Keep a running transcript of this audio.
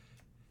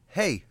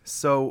Hey,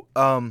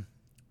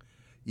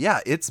 yeah,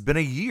 it's been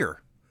a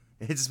year.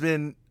 It's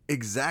been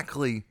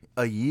exactly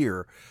a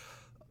year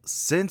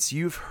since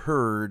you've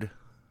heard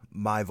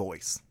my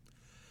voice.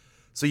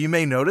 So you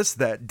may notice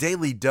that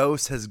Daily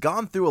Dose has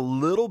gone through a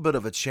little bit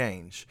of a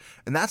change.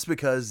 And that's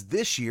because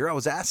this year I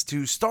was asked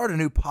to start a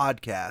new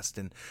podcast.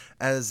 And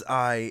as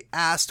I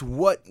asked,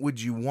 what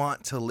would you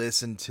want to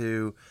listen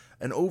to?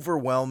 An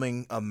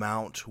overwhelming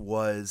amount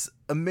was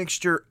a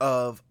mixture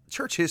of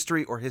church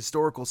history or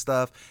historical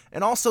stuff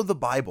and also the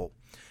Bible.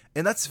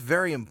 And that's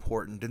very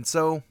important. And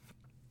so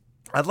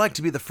I'd like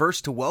to be the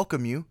first to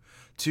welcome you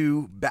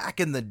to Back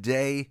in the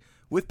Day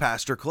with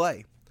Pastor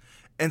Clay.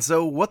 And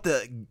so what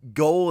the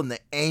goal and the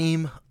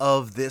aim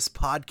of this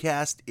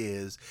podcast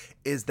is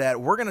that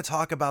we're going to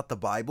talk about the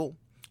Bible,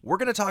 we're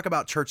going to talk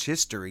about church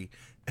history,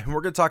 and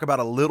we're going to talk about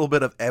a little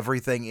bit of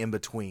everything in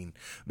between,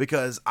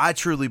 because I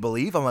truly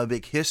believe, I'm a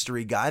big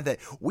history guy, that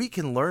we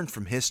can learn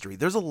from history.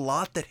 There's a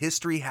lot that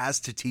history has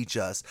to teach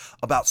us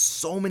about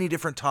so many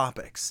different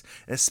topics,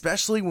 and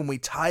especially when we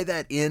tie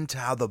that into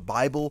how the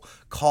Bible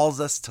calls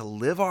us to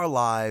live our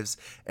lives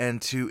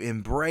and to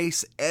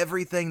embrace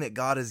everything that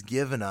God has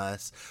given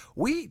us.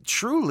 We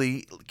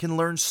truly can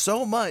learn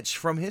so much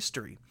from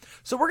history.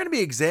 So we're going to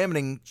be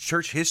examining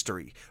church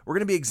history. We're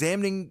going to be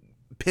examining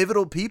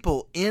pivotal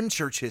people in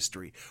church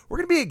history. We're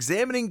going to be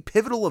examining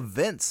pivotal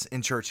events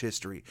in church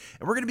history.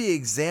 And we're going to be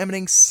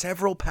examining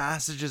several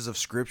passages of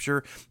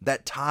scripture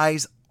that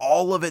ties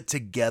all of it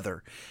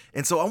together.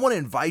 And so I want to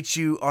invite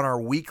you on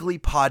our weekly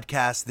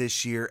podcast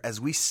this year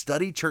as we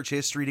study church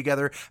history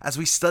together, as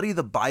we study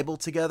the Bible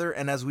together,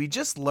 and as we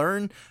just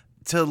learn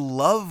to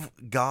love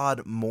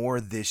God more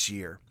this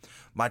year.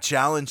 My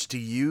challenge to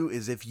you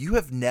is, if you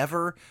have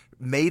never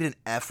made an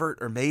effort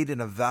or made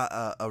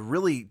a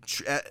really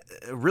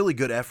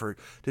good effort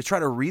to try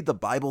to read the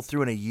Bible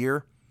through in a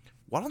year,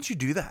 why don't you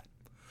do that?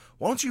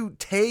 Why don't you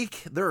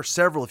there are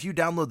several, if you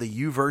download the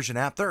YouVersion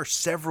app, there are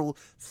several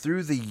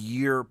through the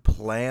year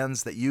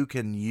plans that you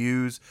can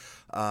use.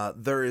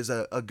 There is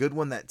a good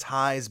one that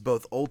ties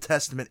both Old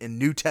Testament and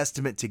New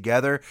Testament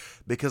together,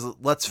 because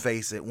let's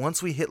face it,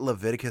 once we hit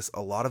Leviticus,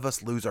 a lot of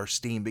us lose our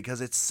steam because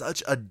it's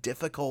such a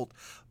difficult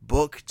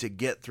book to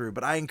get through.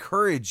 But I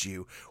encourage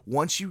you,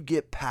 once you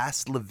get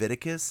past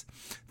Leviticus,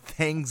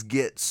 things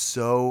get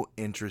so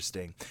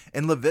interesting.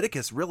 And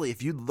Leviticus, really,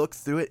 if you look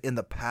through it in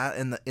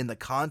the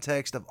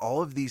context of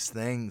all of these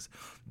things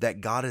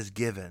that God has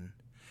given,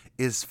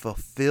 is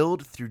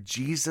fulfilled through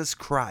Jesus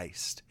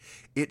Christ,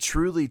 it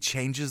truly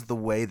changes the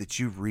way that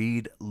you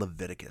read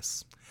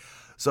Leviticus.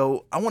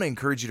 So I want to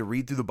encourage you to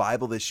read through the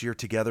Bible this year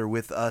together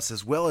with us,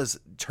 as well as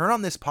turn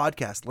on this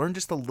podcast, learn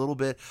just a little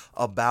bit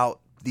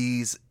about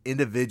these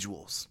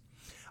individuals.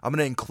 I'm going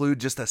to include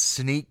just a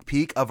sneak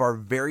peek of our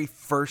very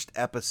first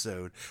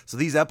episode. So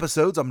these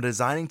episodes I'm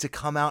designing to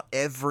come out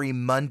every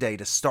Monday,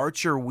 to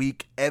start your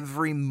week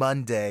every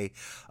Monday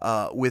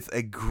with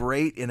a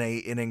great and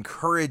an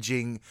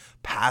encouraging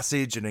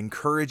passage, an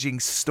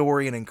encouraging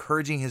story, an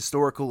encouraging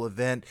historical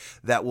event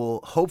that will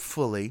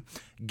hopefully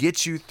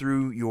get you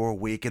through your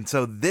week. And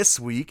so this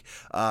week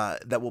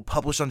that we'll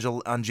publish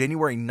on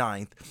January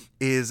 9th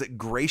is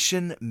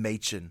Gratian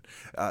Machen.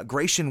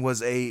 Gratian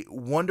was a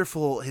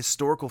wonderful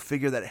historical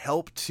figure that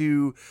helped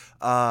to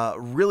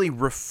really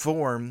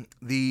reform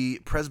the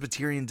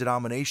Presbyterian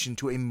denomination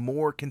to a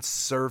more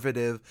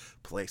conservative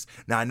place.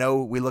 Now, I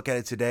know we look at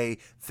it today,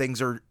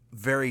 things are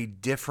very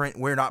different.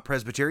 We're not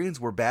Presbyterians,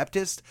 we're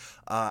Baptist.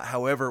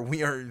 However,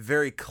 we are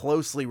very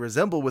closely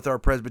resemble with our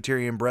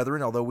Presbyterian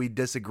brethren, although we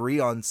disagree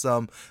on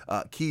some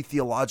key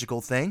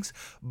theological things.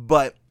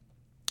 But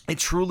it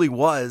truly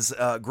was,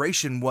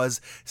 Gratian was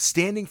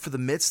standing for the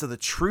midst of the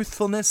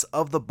truthfulness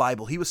of the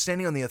Bible. He was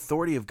standing on the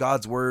authority of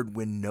God's word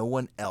when no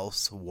one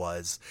else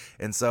was.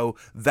 And so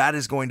that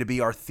is going to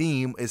be our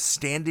theme, is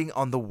standing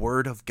on the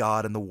word of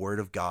God and the word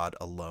of God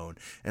alone.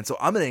 And so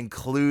I'm going to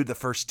include the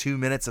first 2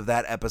 minutes of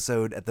that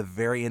episode at the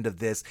very end of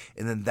this,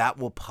 and then that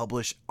will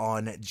publish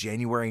on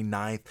January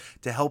 9th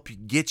to help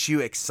get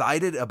you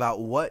excited about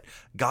what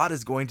God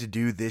is going to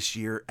do this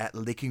year at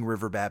Licking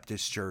River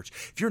Baptist Church.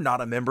 If you're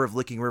not a member of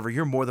Licking River,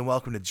 you're more than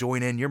welcome to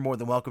join in. You're more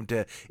than welcome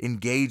to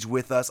engage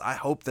with us. I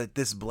hope that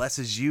this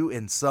blesses you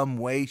in some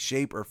way,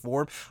 shape, or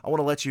form. I want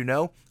to let you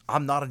know,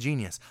 I'm not a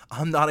genius.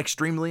 I'm not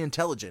extremely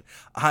intelligent.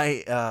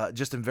 I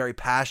just am very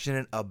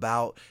passionate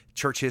about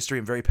church history.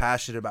 I'm very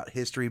passionate about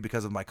history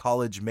because of my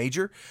college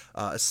major,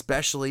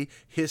 especially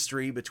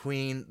history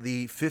between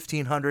the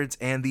 1500s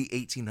and the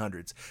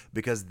 1800s,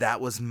 because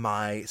that was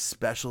my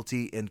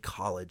specialty in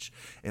college.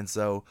 And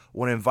so I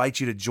want to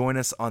invite you to join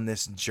us on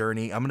this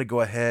journey. I'm going to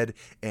go ahead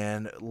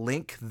and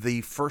link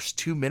the first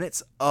 2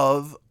 minutes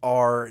of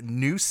our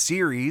new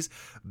series,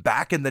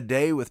 Back in the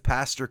Day with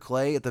Pastor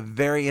Clay, at the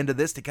very end of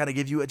this, to kind of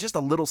give you just a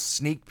little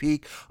sneak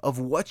peek of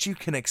what you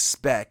can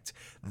expect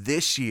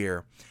this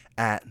year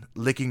at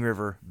Licking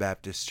River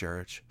Baptist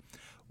Church.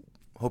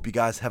 Hope you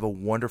guys have a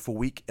wonderful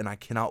week, and I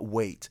cannot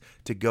wait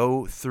to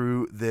go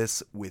through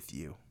this with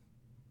you.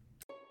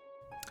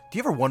 Do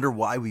you ever wonder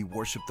why we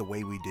worship the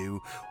way we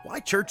do? Why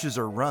churches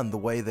are run the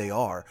way they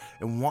are?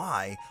 And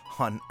why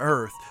on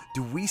earth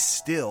do we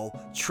still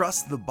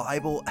trust the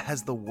Bible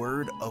as the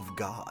Word of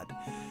God?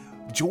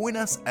 Join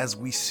us as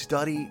we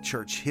study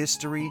church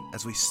history,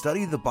 as we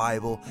study the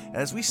Bible, and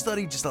as we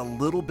study just a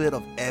little bit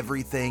of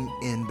everything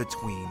in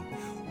between.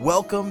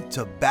 Welcome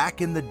to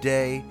Back in the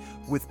Day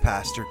with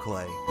Pastor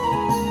Clay.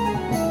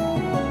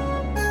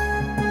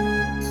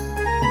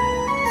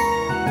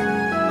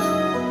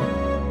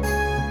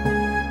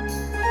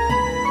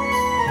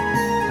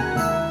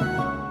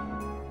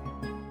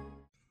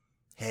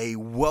 Hey,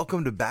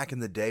 welcome to Back in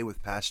the Day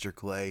with Pastor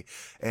Clay,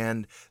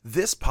 and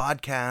this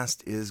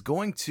podcast is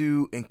going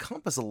to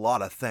encompass a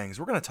lot of things.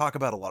 We're going to talk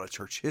about a lot of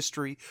church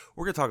history,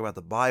 we're going to talk about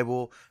the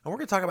Bible, and we're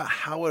going to talk about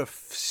how it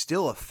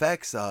still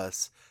affects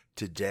us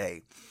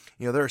today.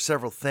 You know, there are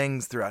several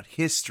things throughout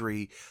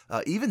history,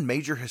 even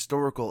major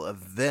historical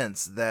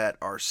events that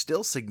are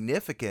still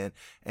significant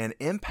and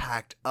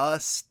impact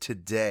us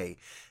today.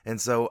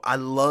 And so I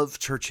love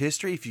church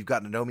history. If you've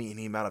gotten to know me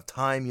any amount of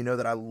time, you know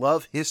that I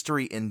love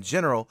history in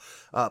general,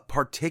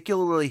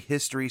 particularly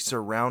history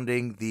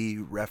surrounding the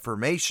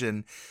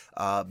Reformation,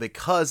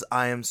 because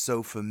I am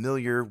so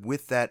familiar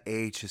with that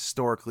age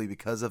historically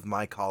because of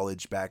my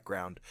college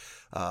background.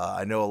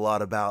 I know a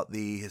lot about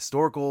the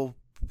historical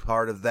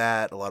part of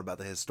that, a lot about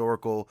the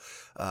historical,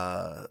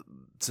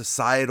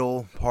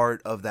 societal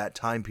part of that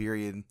time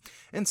period.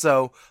 And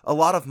so a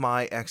lot of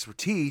my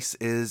expertise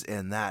is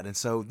in that. And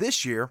so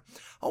this year,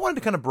 I wanted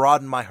to kind of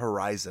broaden my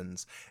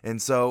horizons.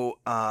 And so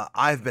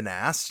I've been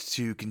asked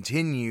to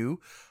continue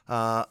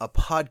a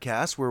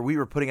podcast where we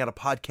were putting out a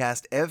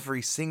podcast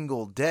every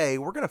single day.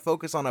 We're going to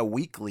focus on a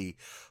weekly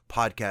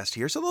podcast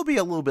here. So they'll be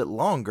a little bit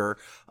longer,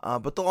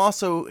 but they'll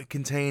also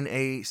contain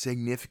a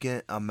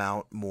significant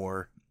amount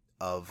more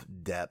of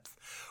depth.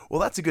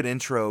 Well, that's a good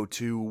intro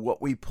to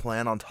what we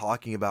plan on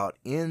talking about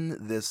in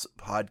this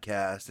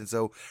podcast. And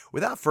so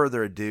without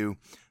further ado,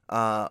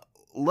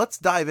 let's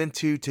dive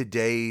into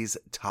today's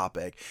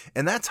topic.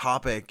 And that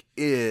topic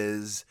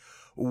is,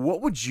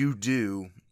 what would you do